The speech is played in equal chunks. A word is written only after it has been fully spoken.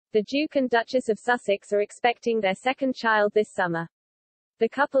The Duke and Duchess of Sussex are expecting their second child this summer. The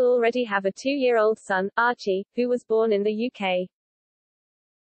couple already have a 2-year-old son, Archie, who was born in the UK.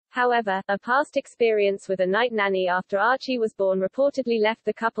 However, a past experience with a night nanny after Archie was born reportedly left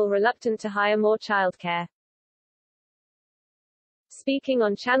the couple reluctant to hire more childcare. Speaking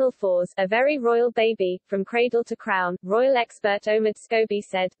on Channel 4's A Very Royal Baby, From Cradle to Crown, royal expert Omid Scobie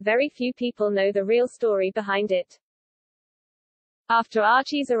said, "Very few people know the real story behind it." After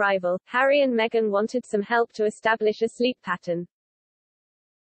Archie's arrival, Harry and Meghan wanted some help to establish a sleep pattern.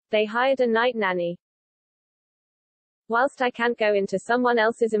 They hired a night nanny. "Whilst I can't go into someone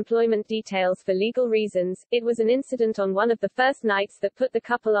else's employment details for legal reasons, it was an incident on one of the first nights that put the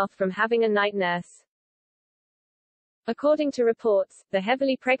couple off from having a night nurse." According to reports, the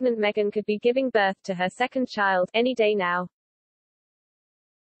heavily pregnant Meghan could be giving birth to her second child any day now.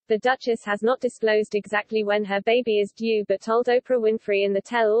 The Duchess has not disclosed exactly when her baby is due but told Oprah Winfrey in the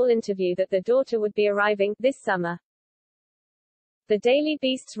Tell All interview that the daughter would be arriving this summer. The Daily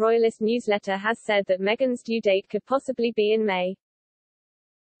Beast's Royalist newsletter has said that Meghan's due date could possibly be in May.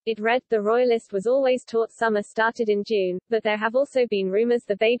 It read, "The Royalist was always taught summer started in June, but there have also been rumors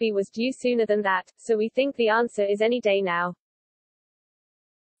the baby was due sooner than that, so we think the answer is any day now."